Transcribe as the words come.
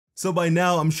So by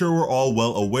now, I'm sure we're all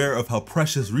well aware of how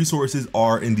precious resources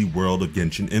are in the world of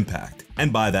Genshin Impact.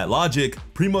 And by that logic,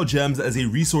 Primo Gems as a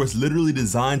resource literally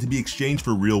designed to be exchanged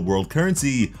for real-world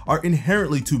currency are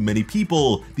inherently to many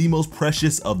people the most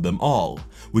precious of them all,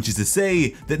 which is to say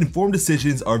that informed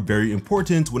decisions are very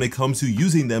important when it comes to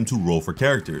using them to roll for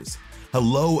characters.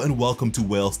 Hello and welcome to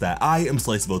Whalestat. I am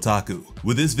Slice of Otaku.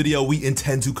 With this video, we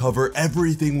intend to cover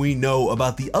everything we know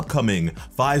about the upcoming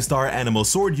 5-star Anemo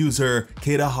sword user,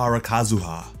 Kazuha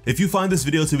Kazuha. If you find this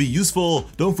video to be useful,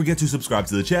 don't forget to subscribe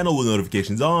to the channel with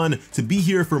notifications on to be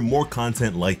here for more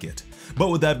content like it. But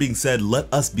with that being said, let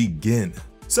us begin.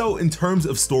 So in terms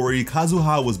of story,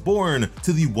 Kazuha was born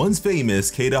to the once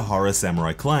famous Kazuha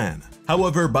samurai clan.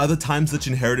 However, by the time such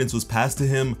inheritance was passed to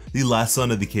him, the last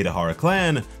son of the Kazuha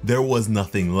clan, there was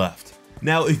nothing left.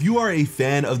 Now, if you are a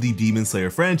fan of the Demon Slayer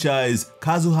franchise,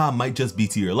 Kazuha might just be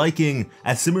to your liking,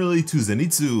 as similarly to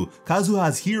Zenitsu,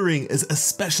 Kazuha's hearing is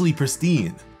especially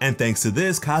pristine. And thanks to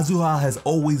this, Kazuha has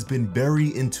always been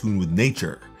very in tune with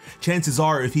nature. Chances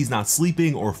are, if he's not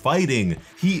sleeping or fighting,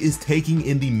 he is taking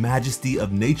in the majesty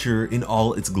of nature in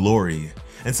all its glory.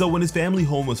 And so when his family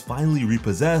home was finally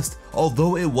repossessed,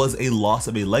 although it was a loss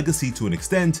of a legacy to an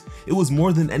extent, it was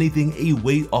more than anything a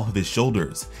weight off of his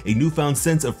shoulders, a newfound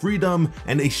sense of freedom,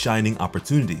 and a shining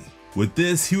opportunity. With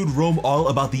this, he would roam all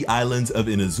about the islands of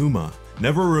Inazuma,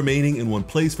 never remaining in one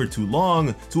place for too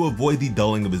long to avoid the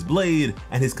dulling of his blade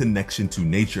and his connection to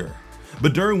nature.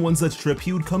 But during one such trip,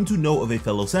 he would come to know of a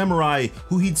fellow samurai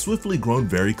who he'd swiftly grown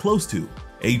very close to.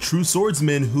 A true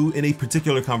swordsman who, in a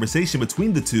particular conversation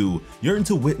between the two, yearned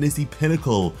to witness the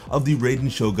pinnacle of the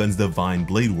Raiden Shogun's divine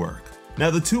blade work.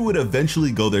 Now the two would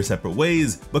eventually go their separate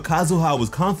ways, but Kazuha was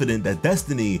confident that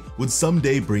destiny would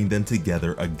someday bring them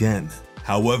together again.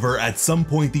 However, at some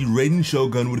point the Raiden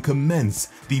Shogun would commence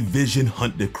the Vision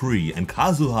Hunt Decree, and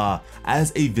Kazuha,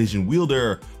 as a vision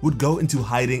wielder, would go into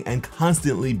hiding and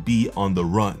constantly be on the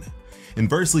run.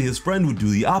 Inversely, his friend would do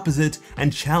the opposite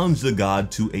and challenge the god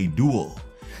to a duel.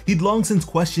 He'd long since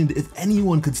questioned if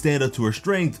anyone could stand up to her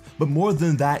strength, but more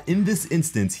than that, in this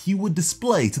instance, he would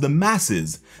display to the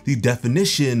masses the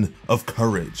definition of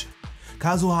courage.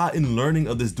 Kazuha, in learning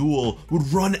of this duel,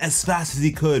 would run as fast as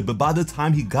he could, but by the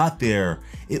time he got there,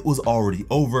 it was already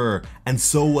over, and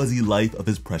so was the life of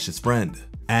his precious friend.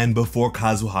 And before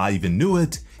Kazuha even knew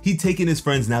it, he'd taken his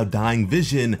friend's now dying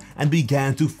vision and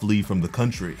began to flee from the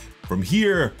country. From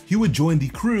here, he would join the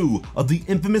crew of the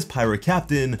infamous pirate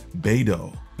captain,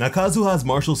 Beidou. Now Kazuha's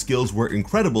martial skills were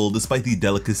incredible despite the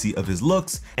delicacy of his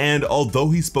looks, and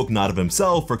although he spoke not of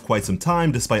himself for quite some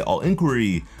time despite all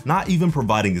inquiry, not even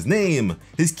providing his name,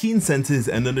 his keen senses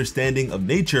and understanding of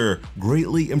nature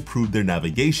greatly improved their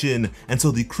navigation, and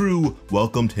so the crew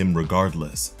welcomed him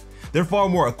regardless. They're far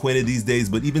more acquainted these days,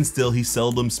 but even still he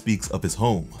seldom speaks of his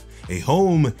home. A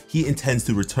home he intends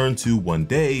to return to one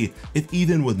day, if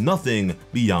even with nothing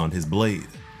beyond his blade.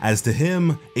 As to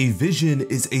him, a vision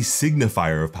is a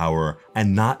signifier of power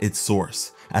and not its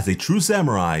source, as a true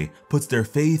samurai puts their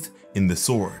faith in the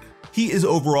sword. He is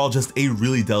overall just a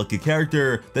really delicate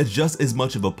character that's just as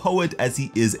much of a poet as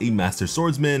he is a master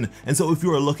swordsman, and so if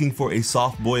you are looking for a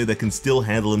soft boy that can still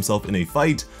handle himself in a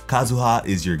fight, Kazuha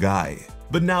is your guy.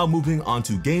 But now moving on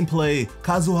to gameplay,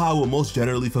 Kazuha will most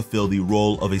generally fulfill the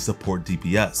role of a support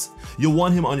DPS. You'll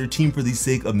want him on your team for the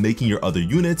sake of making your other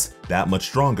units that much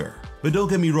stronger. But don't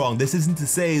get me wrong, this isn't to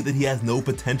say that he has no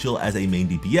potential as a main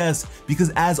DPS,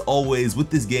 because as always with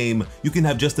this game, you can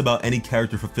have just about any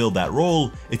character fulfill that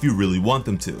role if you really want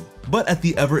them to. But at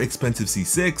the ever expensive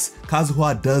C6,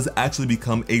 Kazuha does actually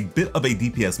become a bit of a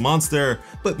DPS monster,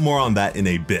 but more on that in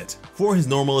a bit. For his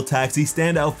normal attacks, the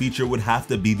standout feature would have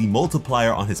to be the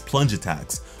multiplier on his plunge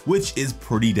attacks, which is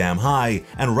pretty damn high,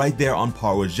 and right there on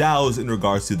par with Zhao's in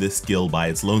regards to this skill by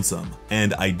its lonesome.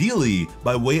 And ideally,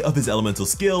 by way of his elemental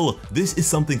skill, this is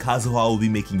something Kazuha will be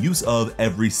making use of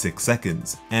every 6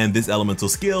 seconds. And this elemental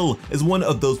skill is one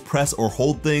of those press or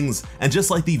hold things, and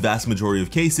just like the vast majority of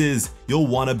cases, you'll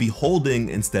want to be holding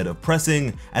instead of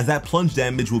pressing, as that plunge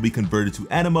damage will be converted to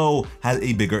Anemo, has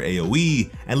a bigger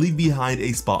AoE, and leave behind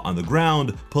a spot on the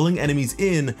ground, pulling enemies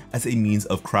in as a means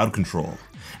of crowd control.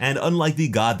 And unlike the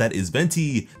god that is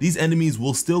Venti, these enemies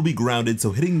will still be grounded,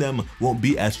 so hitting them won't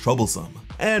be as troublesome.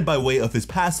 And by way of his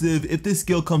passive, if this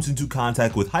skill comes into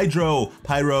contact with Hydro,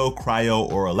 Pyro,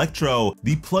 Cryo, or Electro,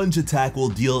 the plunge attack will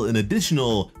deal an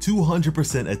additional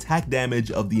 200% attack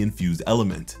damage of the infused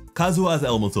element. Kazuha's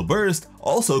elemental burst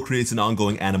also creates an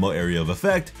ongoing Anemo area of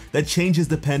effect that changes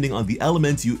depending on the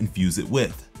elements you infuse it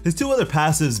with. His two other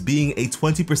passives being a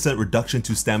 20% reduction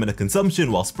to stamina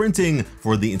consumption while sprinting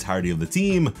for the entirety of the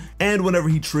team, and whenever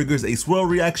he triggers a swirl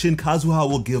reaction, Kazuha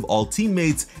will give all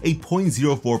teammates a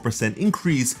 0.04%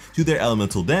 increase to their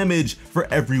elemental damage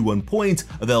for every 1 point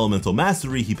of elemental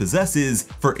mastery he possesses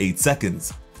for 8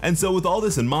 seconds. And so with all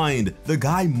this in mind, the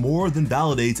guy more than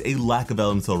validates a lack of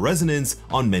elemental resonance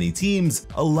on many teams,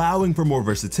 allowing for more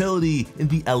versatility in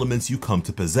the elements you come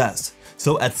to possess.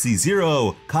 So at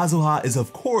C0, Kazuha is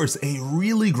of course a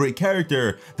really great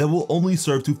character that will only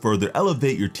serve to further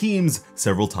elevate your teams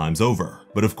several times over.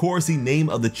 But of course the name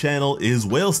of the channel is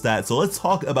Whalestat, so let's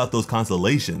talk about those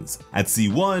constellations. At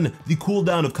C1, the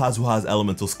cooldown of Kazuha's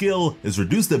elemental skill is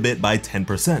reduced a bit by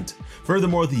 10%.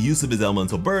 Furthermore, the use of his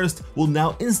elemental burst will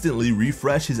now instantly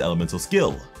refresh his elemental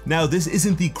skill. Now this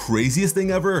isn't the craziest thing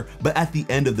ever, but at the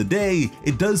end of the day,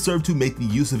 it does serve to make the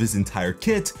use of his entire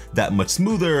kit that much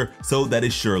smoother, so that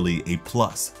is surely a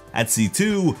plus. At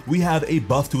C2, we have a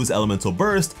buff to his elemental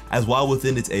burst, as while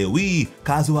within its AoE,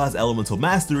 Kazuha's elemental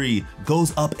mastery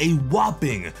goes up a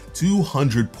whopping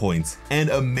 200 points. And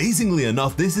amazingly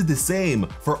enough, this is the same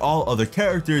for all other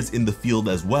characters in the field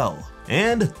as well.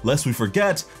 And lest we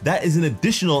forget, that is an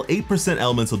additional 8%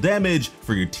 elemental damage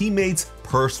for your teammates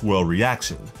per swirl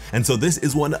reaction. And so this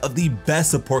is one of the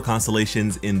best support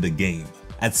constellations in the game.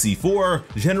 At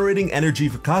C4, generating energy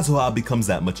for Kazuha becomes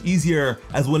that much easier,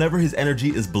 as whenever his energy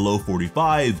is below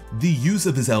 45, the use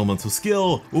of his elemental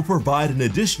skill will provide an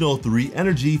additional 3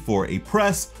 energy for a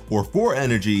press or 4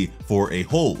 energy for a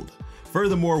hold.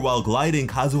 Furthermore, while gliding,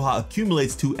 Kazuha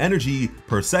accumulates 2 energy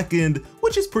per second,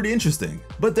 which is pretty interesting.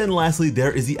 But then lastly,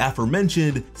 there is the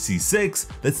aforementioned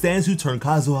C6 that stands to turn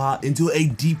Kazuha into a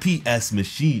DPS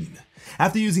machine.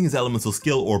 After using his elemental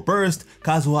skill or burst,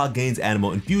 Kazuha gains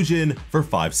Anemo Infusion for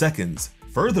 5 seconds.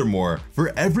 Furthermore,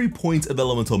 for every point of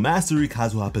elemental mastery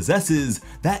Kazuha possesses,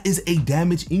 that is a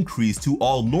damage increase to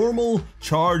all normal,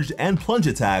 charged, and plunge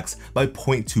attacks by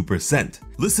 0.2%.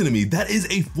 Listen to me, that is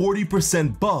a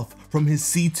 40% buff from his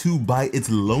C2 by its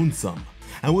lonesome.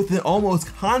 And with an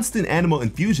almost constant Anemo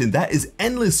Infusion, that is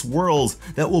endless swirls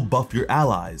that will buff your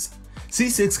allies.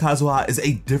 C6 Kazuha is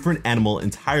a different animal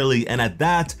entirely, and at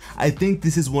that, I think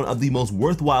this is one of the most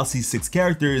worthwhile C6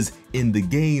 characters in the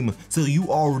game, so you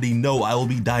already know I will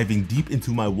be diving deep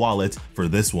into my wallet for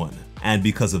this one. And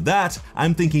because of that,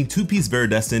 I'm thinking 2-piece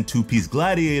Viridescent, 2-piece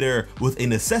Gladiator with a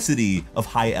necessity of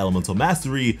high elemental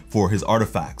mastery for his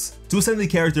artifacts. To ascend the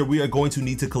character, we are going to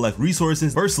need to collect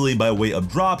resources, firstly by way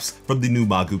of drops from the new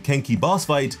Magu Kenki boss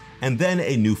fight, and then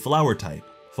a new flower type.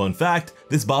 Fun fact,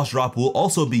 this boss drop will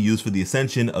also be used for the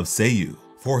ascension of Seiyu.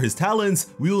 For his talents,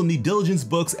 we will need Diligence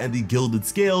Books and the Gilded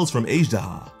Scales from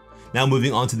Ajdaha. Now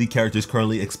moving on to the characters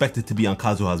currently expected to be on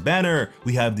Kazuha's banner,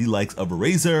 we have the likes of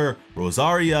Eraser,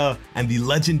 Rosaria, and the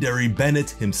legendary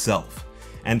Bennett himself.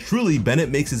 And truly, Bennett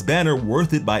makes his banner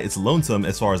worth it by its lonesome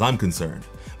as far as I'm concerned.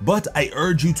 But I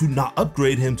urge you to not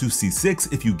upgrade him to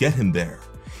C6 if you get him there.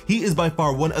 He is by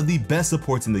far one of the best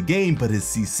supports in the game, but his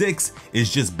C6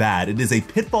 is just bad. It is a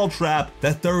pitfall trap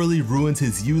that thoroughly ruins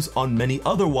his use on many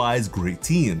otherwise great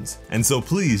teams. And so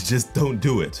please just don't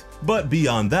do it. But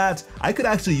beyond that, I could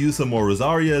actually use some more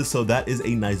Rosarias, so that is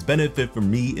a nice benefit for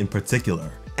me in particular.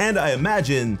 And I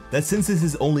imagine that since this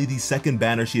is only the second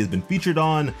banner she has been featured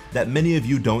on, that many of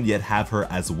you don't yet have her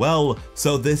as well,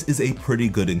 so this is a pretty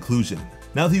good inclusion.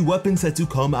 Now the weapon set to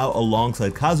come out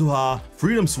alongside Kazuha,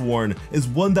 Freedom Sworn, is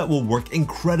one that will work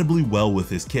incredibly well with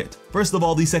his kit. First of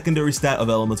all, the secondary stat of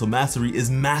Elemental Mastery is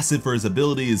massive for his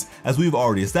abilities, as we've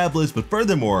already established, but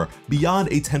furthermore, beyond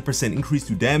a 10% increase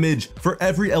to damage, for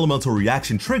every elemental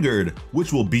reaction triggered,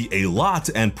 which will be a lot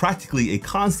and practically a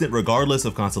constant regardless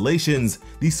of constellations,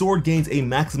 the sword gains a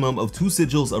maximum of 2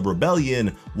 sigils of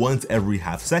rebellion once every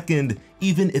half second,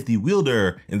 even if the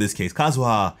wielder, in this case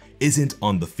Kazuha, isn't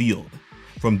on the field.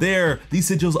 From there, these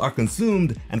sigils are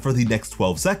consumed, and for the next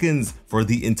 12 seconds, for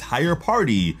the entire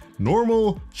party,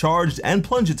 normal, charged, and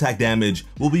plunge attack damage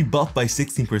will be buffed by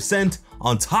 16%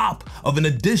 on top of an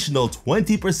additional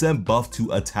 20% buff to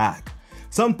attack.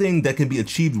 Something that can be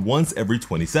achieved once every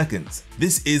 20 seconds.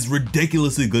 This is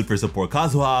ridiculously good for support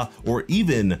Kazuha or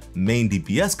even main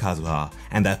DPS Kazuha,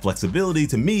 and that flexibility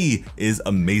to me is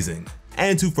amazing.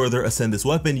 And to further ascend this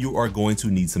weapon, you are going to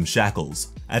need some shackles.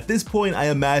 At this point, I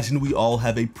imagine we all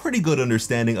have a pretty good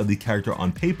understanding of the character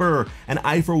on paper, and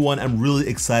I for one am really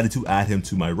excited to add him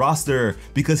to my roster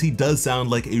because he does sound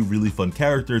like a really fun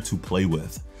character to play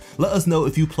with. Let us know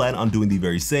if you plan on doing the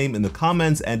very same in the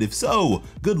comments, and if so,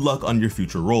 good luck on your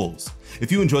future roles.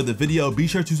 If you enjoyed the video, be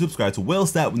sure to subscribe to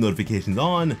WhaleStat with notifications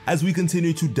on as we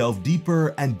continue to delve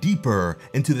deeper and deeper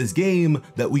into this game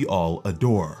that we all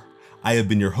adore. I have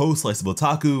been your host, Sliceable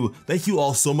Taku. Thank you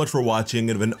all so much for watching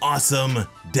and have an awesome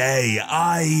day.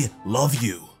 I love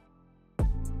you.